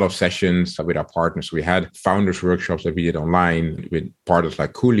did a lot of sessions with our partners. We had founders workshops that we did online with partners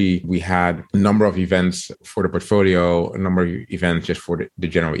like Cooley. We had a number of events for the portfolio, a number of events just for the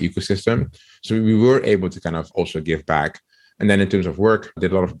general ecosystem. So we were able to kind of also give back. And then in terms of work, I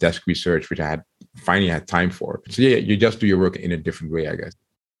did a lot of desk research, which I finally had time for. So yeah, you just do your work in a different way, I guess.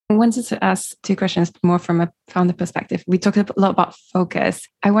 I wanted to ask two questions more from a founder perspective. We talked a lot about focus.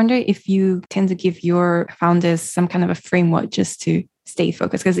 I wonder if you tend to give your founders some kind of a framework just to stay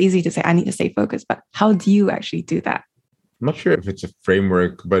focused, because it's easy to say, I need to stay focused, but how do you actually do that? I'm not sure if it's a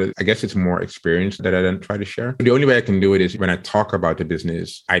framework, but I guess it's more experience that I then try to share. The only way I can do it is when I talk about the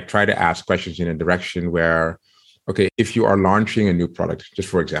business, I try to ask questions in a direction where, okay, if you are launching a new product, just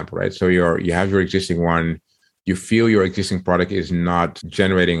for example, right? So you have your existing one, you feel your existing product is not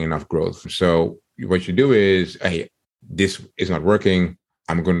generating enough growth. So what you do is, hey, this is not working.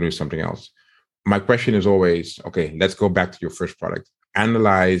 I'm going to do something else. My question is always, okay, let's go back to your first product.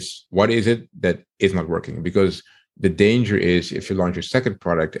 Analyze what is it that is not working, because the danger is if you launch your second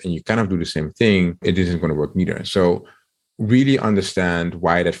product and you kind of do the same thing, it isn't going to work neither. So really understand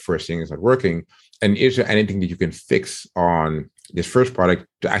why that first thing is not working. And is there anything that you can fix on this first product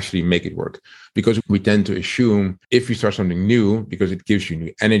to actually make it work. Because we tend to assume if you start something new, because it gives you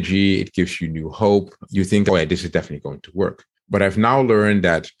new energy, it gives you new hope, you think, oh yeah, this is definitely going to work. But I've now learned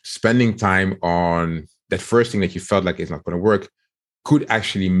that spending time on that first thing that you felt like is not going to work could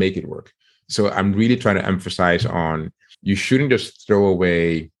actually make it work. So I'm really trying to emphasize on, you shouldn't just throw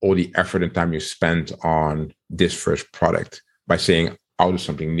away all the effort and time you spent on this first product by saying, I'll do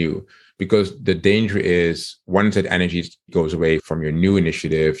something new. Because the danger is once that energy goes away from your new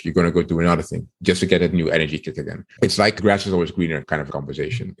initiative, you're going to go do another thing just to get that new energy kick again. It's like grass is always greener kind of a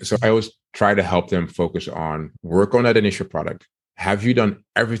conversation. So I always try to help them focus on work on that initial product. Have you done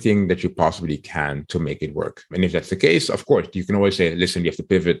everything that you possibly can to make it work? And if that's the case, of course, you can always say, listen, you have to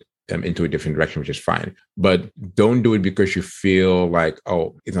pivot into a different direction, which is fine. But don't do it because you feel like,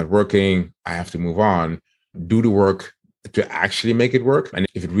 oh, it's not working, I have to move on. Do the work to actually make it work. And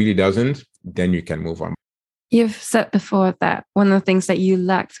if it really doesn't, then you can move on. You've said before that one of the things that you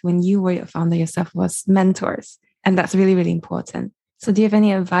lacked when you were a founder yourself was mentors. And that's really, really important. So do you have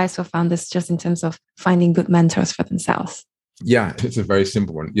any advice for founders just in terms of finding good mentors for themselves? Yeah, it's a very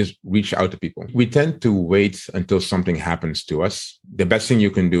simple one. Just reach out to people. We tend to wait until something happens to us. The best thing you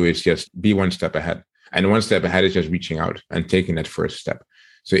can do is just be one step ahead. And one step ahead is just reaching out and taking that first step.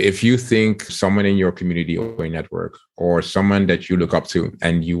 So if you think someone in your community or your network or someone that you look up to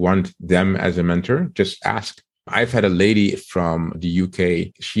and you want them as a mentor, just ask. I've had a lady from the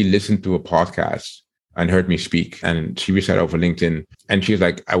UK. She listened to a podcast and heard me speak, and she reached out over LinkedIn, and she's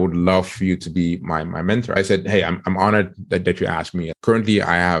like, I would love for you to be my mentor. I said, hey, I'm honored that you asked me. Currently,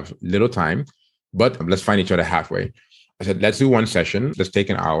 I have little time, but let's find each other halfway. I said, let's do one session. Let's take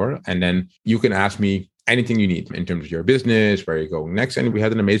an hour. And then you can ask me anything you need in terms of your business, where you're going next. And we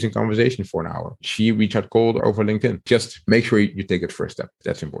had an amazing conversation for an hour. She reached out cold over LinkedIn. Just make sure you take it first step.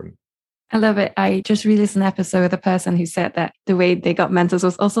 That's important. I love it. I just released an episode with a person who said that the way they got mentors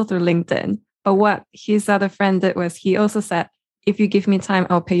was also through LinkedIn. But what his other friend did was he also said, if you give me time,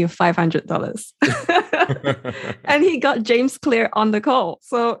 I'll pay you $500. And he got James Clear on the call.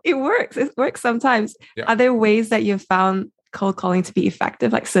 So it works. It works sometimes. Yeah. Are there ways that you've found cold calling to be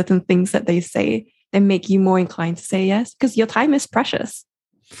effective? Like certain things that they say that make you more inclined to say yes? Because your time is precious.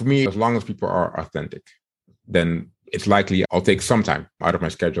 For me, as long as people are authentic, then it's likely I'll take some time out of my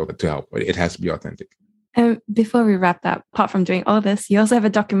schedule to help. But it has to be authentic. And before we wrap up, apart from doing all this, you also have a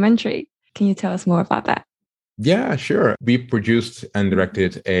documentary. Can you tell us more about that? Yeah, sure. We produced and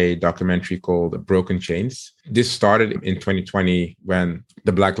directed a documentary called Broken Chains. This started in 2020 when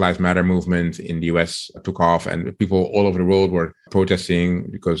the Black Lives Matter movement in the US took off and people all over the world were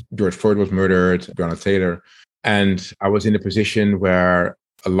protesting because George Floyd was murdered, Breonna Taylor. And I was in a position where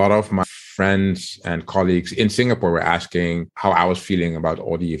a lot of my friends and colleagues in Singapore were asking how I was feeling about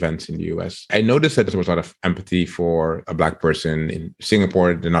all the events in the US. I noticed that there was a lot of empathy for a Black person in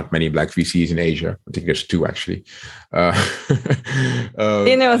Singapore. There are not many Black VCs in Asia. I think there's 2 actually.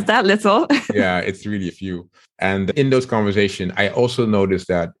 Didn't know it was that little. Yeah, it's really a few. And in those conversations, I also noticed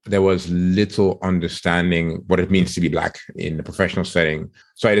that there was little understanding what it means to be Black in the professional setting.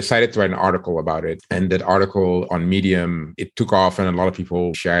 So I decided to write an article about it. And that article on Medium, it took off and a lot of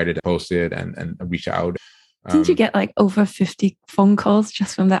people shared it, posted and reached out. Didn't you get like over 50 phone calls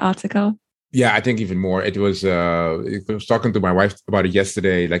just from that article? Yeah, I think even more. I was talking to my wife about it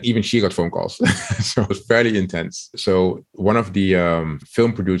yesterday. Like even she got phone calls. So it was fairly intense. So one of the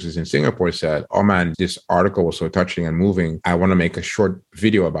film producers in Singapore said, oh man, this article was so touching and moving. I want to make a short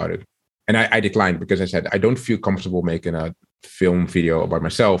video about it. And I declined because I said, I don't feel comfortable making a film video about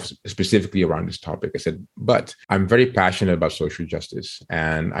myself, specifically around this topic. I said, but I'm very passionate about social justice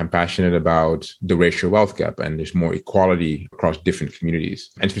and I'm passionate about the racial wealth gap and there's more equality across different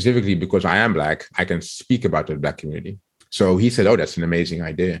communities. And specifically because I am Black, I can speak about the Black community. So he said, oh, that's an amazing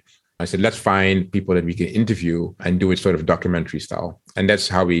idea. I said, let's find people that we can interview and do it sort of documentary style. And that's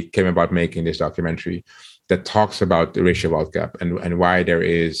how we came about making this documentary that talks about the racial wealth gap and why there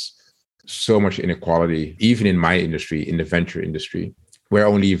is so much inequality, even in my industry, in the venture industry, where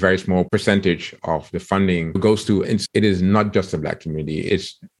only a very small percentage of the funding goes to, it is not just the Black community.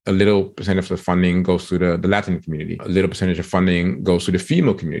 It's a little percent of the funding goes to the Latin community. A little percentage of funding goes to the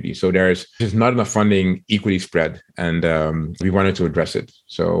female community. So there's not enough funding equally spread. And we wanted to address it.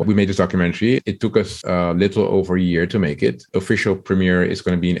 So we made this documentary. It took us a little over a year to make it. Official premiere is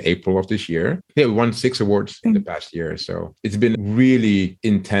going to be in April of this year. Yeah, we won 6 awards in the past year. So it's been a really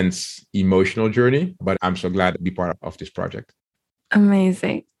intense, emotional journey, but I'm so glad to be part of this project.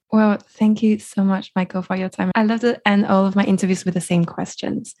 Amazing. Well, thank you so much, Michael, for your time. I love to end all of my interviews with the same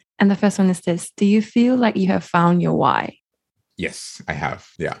questions. And the first one is this. Do you feel like you have found your why? Yes, I have.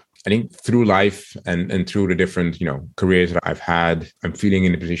 Yeah. I think through life and through the different, careers that I've had, I'm feeling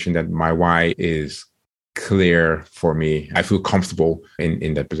in a position that my why is clear for me. I feel comfortable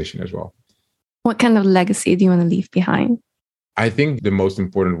in that position as well. What kind of legacy do you want to leave behind? I think the most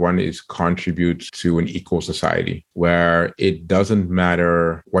important one is contribute to an equal society where it doesn't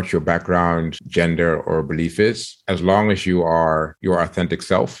matter what your background, gender, or belief is. As long as you are your authentic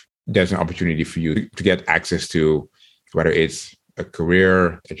self, there's an opportunity for you to get access to whether it's a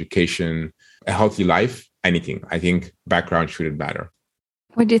career, education, a healthy life, anything. I think background shouldn't matter.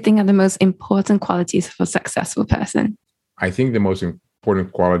 What do you think are the most important qualities of a successful person? I think the most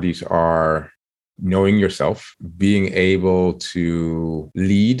important qualities are knowing yourself, being able to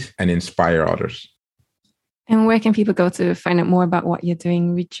lead and inspire others. And where can people go to find out more about what you're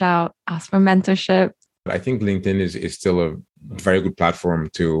doing? Reach out, ask for mentorship. I think LinkedIn is still a very good platform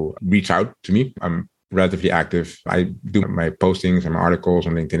to reach out to me. I'm relatively active. I do my postings and my articles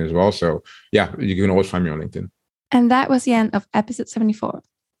on LinkedIn as well. So yeah, you can always find me on LinkedIn. And that was the end of episode 74.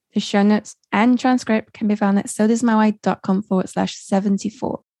 The show notes and transcript can be found at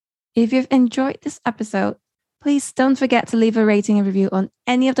sothismywhy.com/74. If you've enjoyed this episode, please don't forget to leave a rating and review on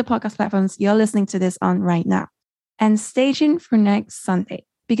any of the podcast platforms you're listening to this on right now. And stay tuned for next Sunday,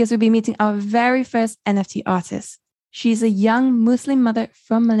 because we'll be meeting our very first NFT artist. She's a young Muslim mother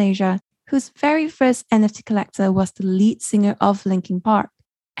from Malaysia whose very first NFT collector was the lead singer of Linkin Park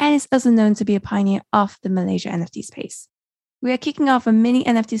and is also known to be a pioneer of the Malaysia NFT space. We are kicking off a mini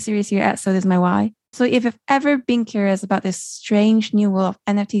NFT series here at So This Is My Why. So if you've ever been curious about this strange new world of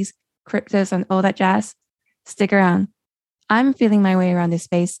NFTs, cryptos, and all that jazz, stick around. I'm feeling my way around this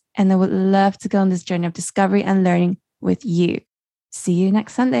space, and I would love to go on this journey of discovery and learning with you. See you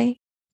next Sunday.